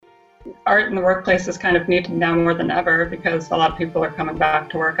art in the workplace is kind of needed now more than ever because a lot of people are coming back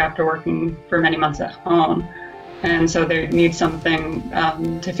to work after working for many months at home. And so they need something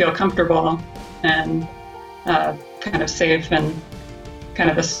to feel comfortable and kind of safe and kind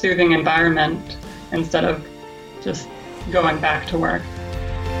of a soothing environment instead of just going back to work.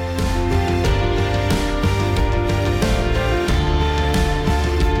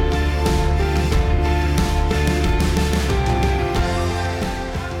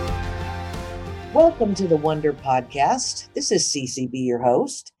 Welcome to the Wonder Podcast. This is CCB, your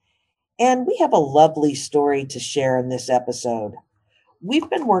host, and we have a lovely story to share in this episode. We've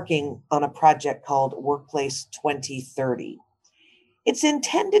been working on a project called Workplace 2030. It's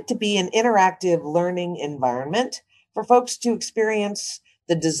intended to be an interactive learning environment for folks to experience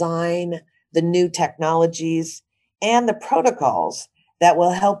the design, the new technologies, and the protocols that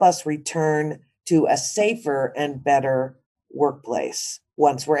will help us return to a safer and better workplace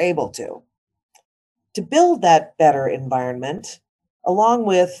once we're able to. To build that better environment, along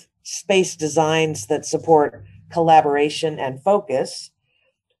with space designs that support collaboration and focus,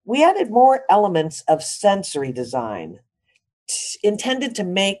 we added more elements of sensory design intended to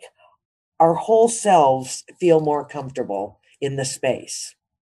make our whole selves feel more comfortable in the space.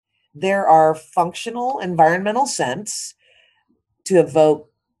 There are functional environmental scents to evoke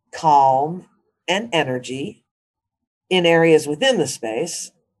calm and energy in areas within the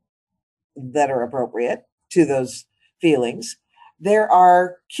space that are appropriate to those feelings. There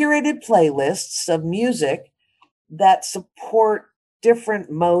are curated playlists of music that support different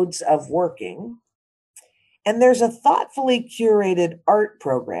modes of working. And there's a thoughtfully curated art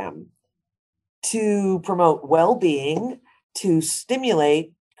program to promote well-being, to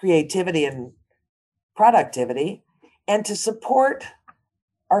stimulate creativity and productivity, and to support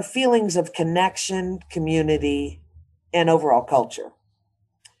our feelings of connection, community, and overall culture.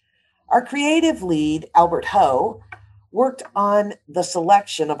 Our creative lead, Albert Ho, worked on the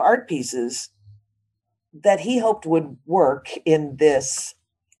selection of art pieces that he hoped would work in this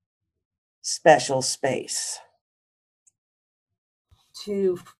special space.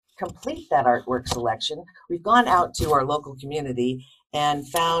 To complete that artwork selection, we've gone out to our local community and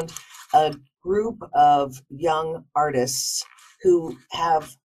found a group of young artists who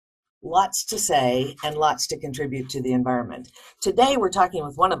have lots to say and lots to contribute to the environment. Today, we're talking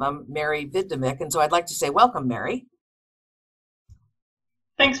with one of them, Mary Videmick, and so I'd like to say welcome, Mary.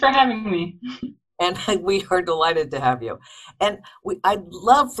 Thanks for having me. And we are delighted to have you. And I'd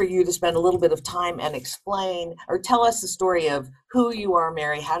love for you to spend a little bit of time and explain or tell us the story of who you are,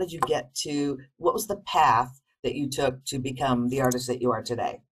 Mary. How did you get to, what was the path that you took to become the artist that you are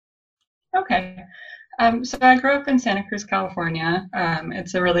today? Okay. So I grew up in Santa Cruz, California.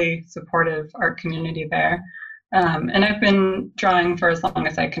 It's a really supportive art community there. And I've been drawing for as long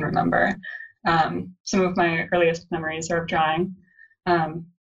as I can remember. Some of my earliest memories are of drawing.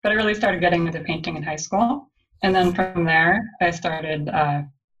 But I really started getting into painting in high school. And then from there,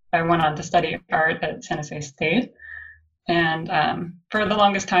 I went on to study art at San Jose State. And for the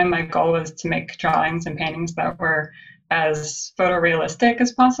longest time, my goal was to make drawings and paintings that were as photorealistic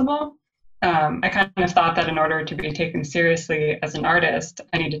as possible. I kind of thought that in order to be taken seriously as an artist,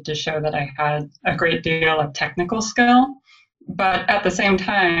 I needed to show that I had a great deal of technical skill. But at the same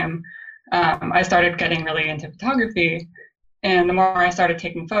time, I started getting really into photography. And the more I started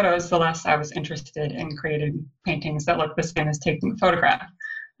taking photos, the less I was interested in creating paintings that looked the same as taking a photograph.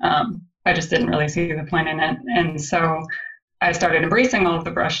 I just didn't really see the point in it. And so I started embracing all of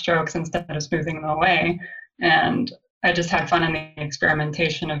the brush strokes instead of smoothing them away. And I just had fun in the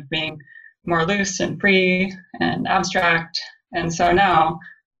experimentation of being more loose and free and abstract. And so now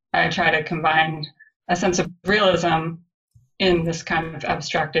I try to combine a sense of realism in this kind of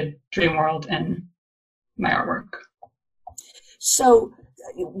abstracted dream world in my artwork. So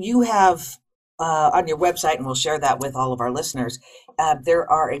you have on your website, and we'll share that with all of our listeners,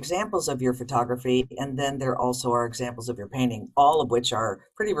 there are examples of your photography, and then there also are examples of your painting, all of which are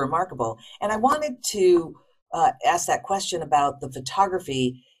pretty remarkable. And I wanted to ask that question about the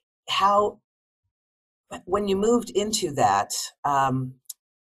photography. How, when you moved into that,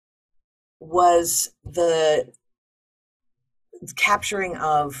 was the capturing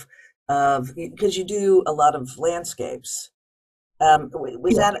of because you do a lot of landscapes,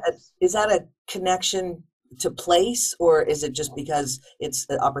 is that a connection to place, or is it just because it's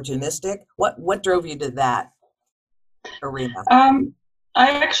opportunistic? What drove you to that arena? I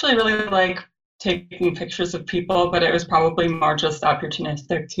actually really like taking pictures of people, but it was probably more just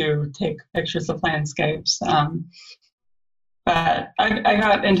opportunistic to take pictures of landscapes. But I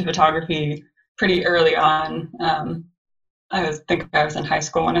got into photography pretty early on. think I was in high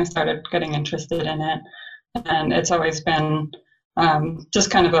school when I started getting interested in it. And it's always been just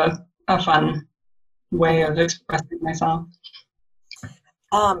kind of a fun way of expressing myself.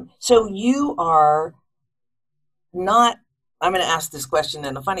 So you are not, I'm going to ask this question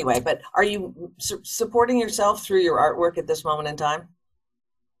in a funny way, but are you supporting yourself through your artwork at this moment in time?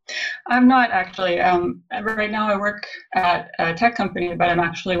 I'm not actually. Right now I work at a tech company, but I'm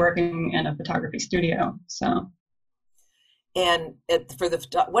actually working in a photography studio. So. And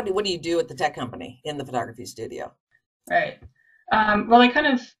what do you do at the tech company in the photography studio? Right. Well, I kind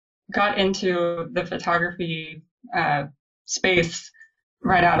of got into the photography space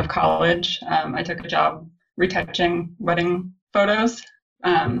right out of college. I took a job retouching wedding photos.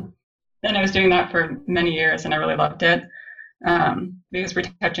 And I was doing that for many years, and I really loved it. Because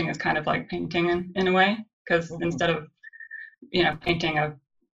retouching is kind of like painting in a way, because instead of painting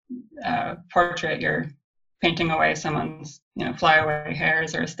a portrait, you're painting away someone's flyaway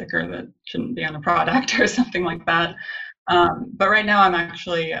hairs or a sticker that shouldn't be on a product or something like that. But right now I'm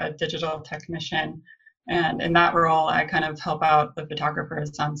actually a digital technician, and in that role I kind of help out the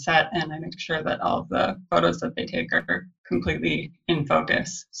photographers on set, and I make sure that all of the photos that they take are completely in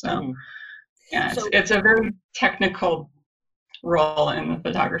focus. So yeah, it's a very technical role in the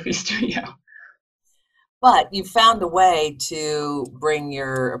photography studio. But you found a way to bring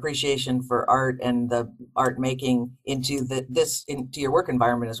your appreciation for art and the art making into your work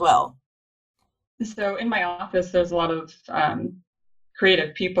environment as well. So in my office, there's a lot of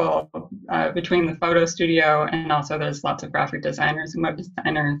creative people between the photo studio, and also there's lots of graphic designers and web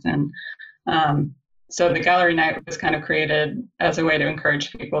designers. And so the gallery night was kind of created as a way to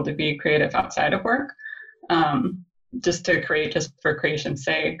encourage people to be creative outside of work, just to create just for creation's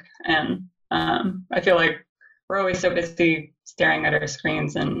sake. And I feel like we're always so busy staring at our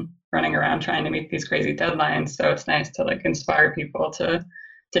screens and running around trying to meet these crazy deadlines. So it's nice to like inspire people to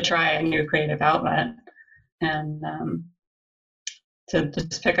try a new creative outlet, and to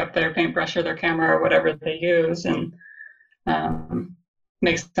just pick up their paintbrush or their camera or whatever they use, and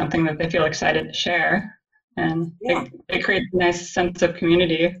make something that they feel excited to share. And it creates a nice sense of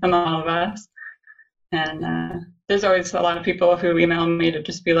community among all of us. And there's always a lot of people who email me to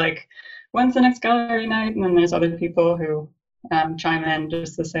just be like, when's the next gallery night? And then there's other people who chime in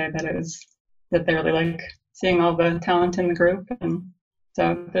just to say that they really like seeing all the talent in the group. And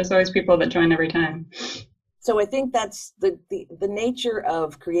so there's always people that join every time. So I think that's the nature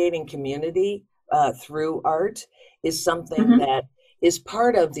of creating community through art is something that is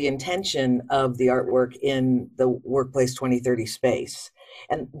part of the intention of the artwork in the Workplace 2030 space.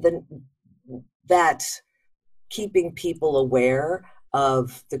 And that's keeping people aware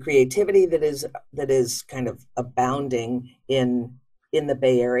of the creativity that is kind of abounding in the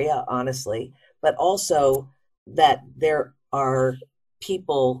Bay Area, honestly, but also that there are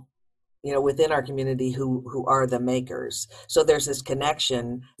people within our community who are the makers. So there's this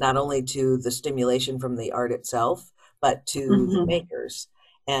connection not only to the stimulation from the art itself, but to the makers,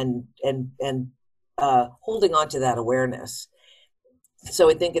 and holding on to that awareness. So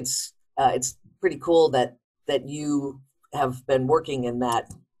I think it's pretty cool that you have been working in that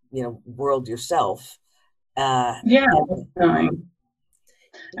world yourself. Definitely.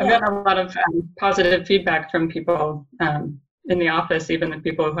 I've gotten a lot of positive feedback from people in the office, even the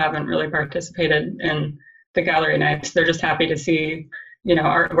people who haven't really participated in the gallery nights. They're just happy to see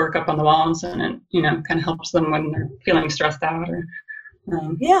artwork up on the walls, and it kind of helps them when they're feeling stressed out. Or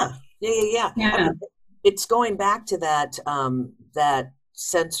yeah. I mean, it's going back to that that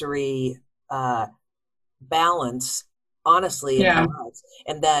sensory balance, honestly, in our lives,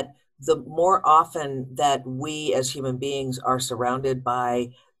 and that the more often that we as human beings are surrounded by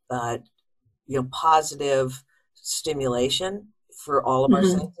positive stimulation for all of our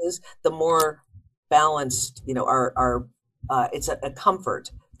senses, the more balanced our it's a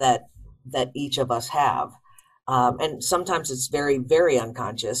comfort that each of us have, and sometimes it's very, very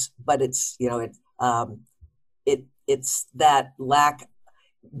unconscious, but it's it's that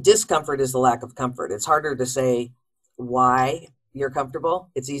discomfort is the lack of comfort. It's harder to say why you're comfortable.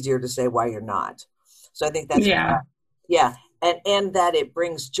 It's easier to say why you're not. So I think that's and that it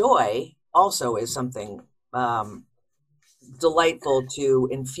brings joy also is something delightful to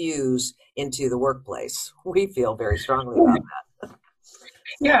infuse into the workplace. We feel very strongly about that.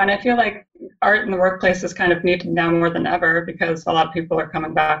 Yeah, and I feel like art in the workplace is kind of needed now more than ever, because a lot of people are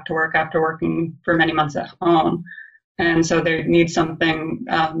coming back to work after working for many months at home. And so they need something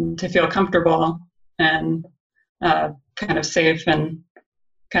to feel comfortable and kind of safe, and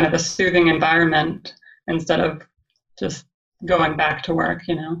kind of a soothing environment instead of just going back to work,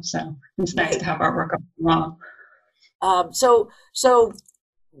 So it's nice to have artwork up on the wall. So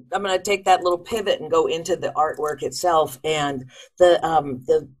I'm going to take that little pivot and go into the artwork itself and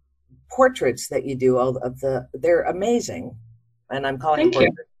the portraits that you do. All of they're amazing, and I'm calling them Thank you.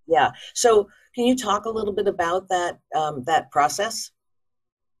 portraits. Yeah. So can you talk a little bit about that process?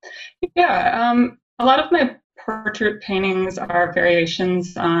 Yeah, a lot of my portrait paintings are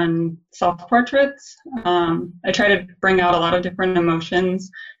variations on self-portraits. I try to bring out a lot of different emotions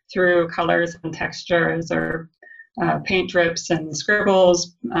through colors and textures or paint drips and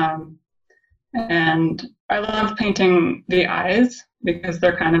scribbles. And I love painting the eyes because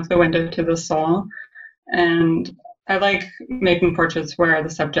they're kind of the window to the soul. And I like making portraits where the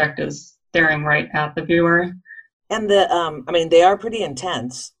subject is staring right at the viewer. And I mean, they are pretty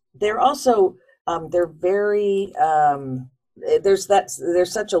intense. They're also, they're very, there's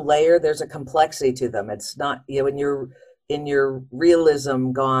such a layer, there's a complexity to them. It's not, in your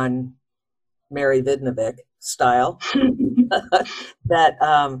realism gone Mary Vidnovic style, that,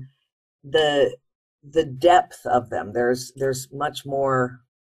 the, the depth of them, there's much more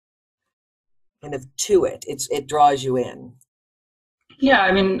kind of to it. It draws you in. Yeah,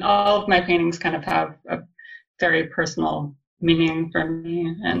 I mean, all of my paintings kind of have a very personal meaning for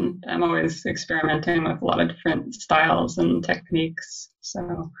me, and I'm always experimenting with a lot of different styles and techniques.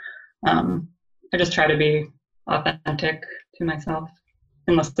 So I just try to be authentic to myself,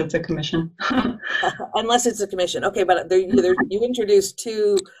 unless it's a commission. Unless it's a commission. Okay, but you introduced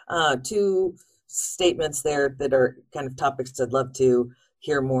two statements there that are kind of topics I'd love to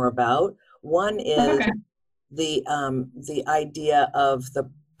hear more about. One is Okay. the idea of the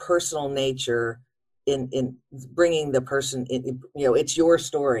personal nature in bringing the person in, it's your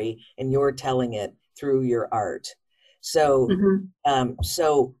story and you're telling it through your art. So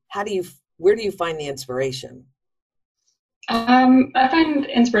so where do you find the inspiration? I find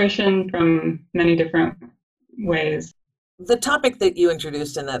inspiration from many different ways. The topic that you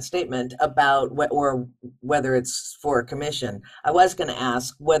introduced in that statement about or whether it's for a commission, I was going to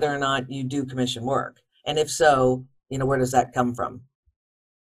ask whether or not you do commission work, and if so, where does that come from?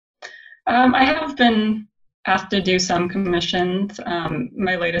 I have been asked to do some commissions.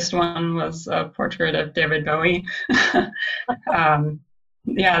 My latest one was a portrait of David Bowie.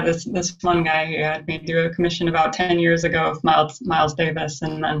 Yeah, this one guy who had me do a commission about 10 years ago of Miles Davis,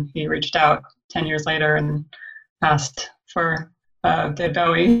 and then he reached out 10 years later and asked for David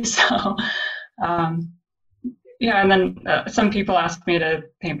Bowie. So yeah, and then some people ask me to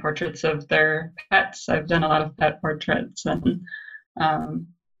paint portraits of their pets. I've done a lot of pet portraits, and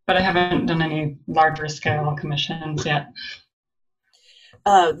but I haven't done any larger scale commissions yet.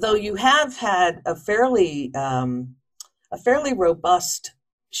 Though you have had a fairly robust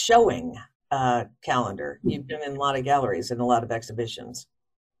showing calendar. You've been in a lot of galleries and a lot of exhibitions.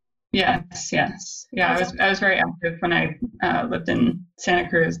 Yes, yes, yeah. I was very active when I lived in Santa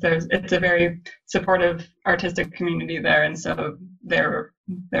Cruz. It's a very supportive artistic community there, and so there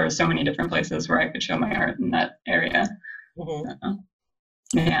are so many different places where I could show my art in that area. Mm-hmm.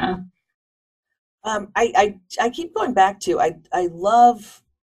 Yeah. I keep going back to I love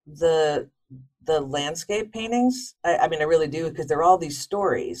the landscape paintings. I mean, I really do, because they're all these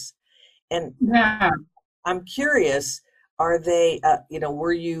stories, and Yeah. I'm curious. Are they,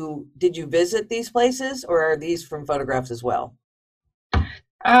 did you visit these places, or are these from photographs as well?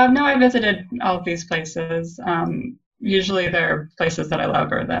 No, I visited all of these places. Usually they're places that I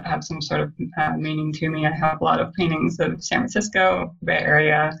love or that have some sort of meaning to me. I have a lot of paintings of San Francisco, Bay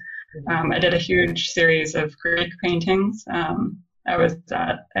Area. I did a huge series of Greek paintings. I was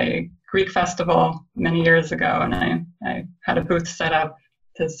at a Greek festival many years ago, and I had a booth set up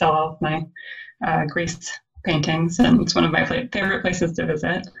to sell all of my Greece paintings, and it's one of my favorite places to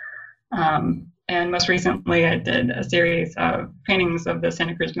visit. And most recently, I did a series of paintings of the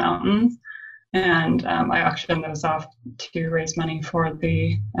Santa Cruz Mountains, and I auctioned those off to raise money for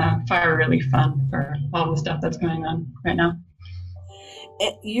the fire relief fund for all the stuff that's going on right now.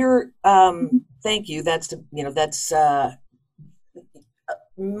 Thank you. That's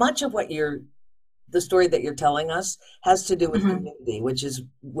much of what the story that you're telling us has to do with community, which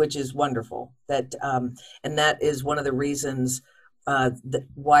is wonderful. And that is one of the reasons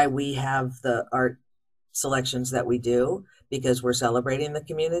why we have the art selections that we do, because we're celebrating the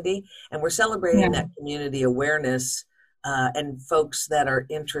community, and we're celebrating that community awareness and folks that are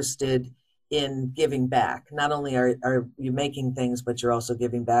interested in giving back. Not only are you making things, but you're also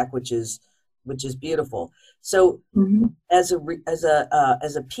giving back, which is beautiful. So as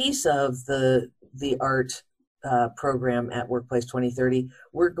a piece of the art program at Workplace 2030,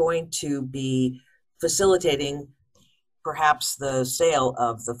 we're going to be facilitating perhaps the sale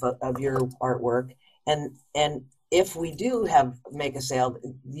of your artwork, and if we do make a sale,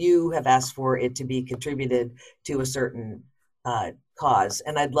 you have asked for it to be contributed to a certain cause.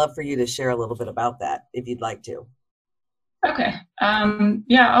 And I'd love for you to share a little bit about that if you'd like to. Okay.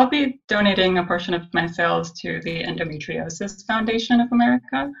 Yeah, I'll be donating a portion of my sales to the Endometriosis Foundation of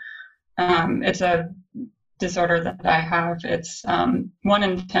America. It's a disorder that I have. It's 1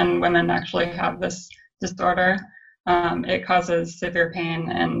 in 10 women actually have this disorder. It causes severe pain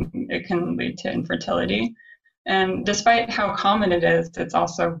and it can lead to infertility. And despite how common it is, it's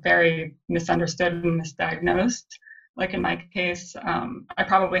also very misunderstood and misdiagnosed. Like in my case, I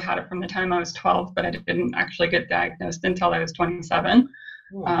probably had it from the time I was 12, but I didn't actually get diagnosed until I was 27.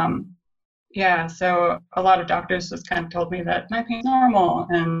 Yeah, so a lot of doctors just kind of told me that my pain's normal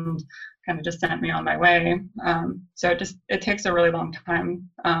and kind of just sent me on my way. So it takes a really long time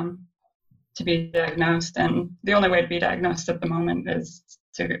to be diagnosed, and the only way to be diagnosed at the moment is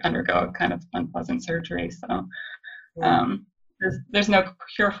to undergo a kind of unpleasant surgery. So there's no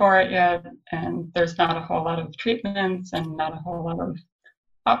cure for it yet, and there's not a whole lot of treatments and not a whole lot of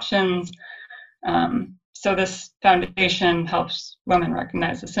options. So this foundation helps women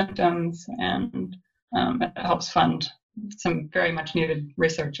recognize the symptoms, and it helps fund some very much needed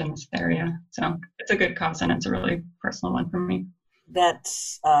research in this area. So it's a good cause, and it's a really personal one for me.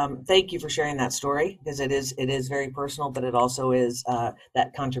 That's thank you for sharing that story, because it is very personal, but it also is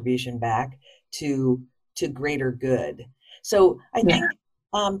that contribution back to greater good. So I think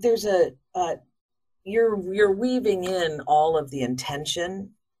there's you're weaving in all of the intention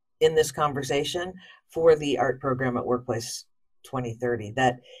in this conversation for the art program at Workplace 2030,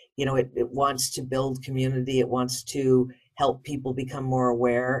 that it wants to build community, it wants to help people become more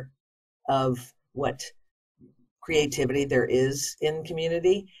aware of what creativity there is in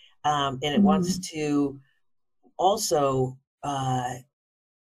community, and it wants to also kind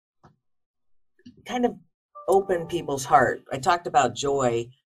of open people's heart. I talked about joy,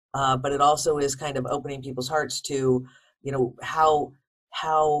 but it also is kind of opening people's hearts to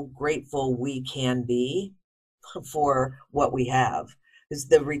how grateful we can be for what we have. Because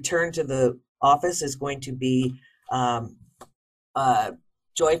the return to the office is going to be a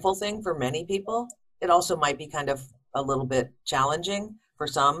joyful thing for many people. It also might be kind of a little bit challenging for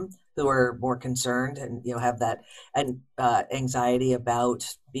some who are more concerned and have that anxiety about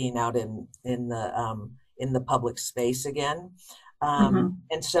being out in the public space again.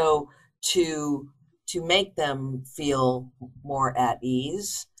 And so to make them feel more at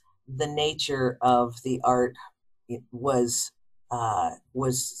ease, the nature of the art was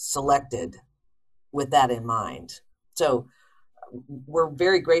selected with that in mind. So we're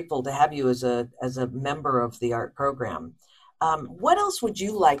very grateful to have you as a member of the art program. What else would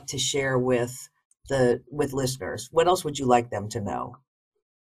you like to share with listeners? What else would you like them to know?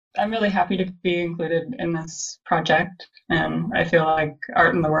 I'm really happy to be included in this project, and I feel like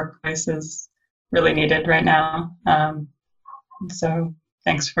art in the workplace is really needed right now. So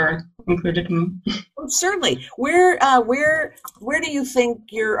thanks for including me. Well, certainly. Where do you think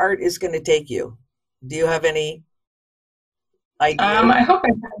your art is going to take you? Do you have any idea? I hope I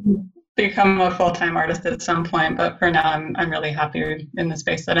can become a full-time artist at some point, but for now I'm really happy in the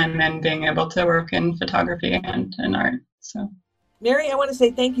space that I'm in, being able to work in photography and in art. So Mary, I want to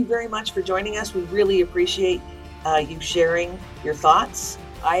say thank you very much for joining us. We really appreciate you sharing your thoughts.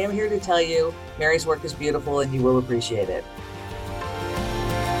 I am here to tell you Mary's work is beautiful and you will appreciate it.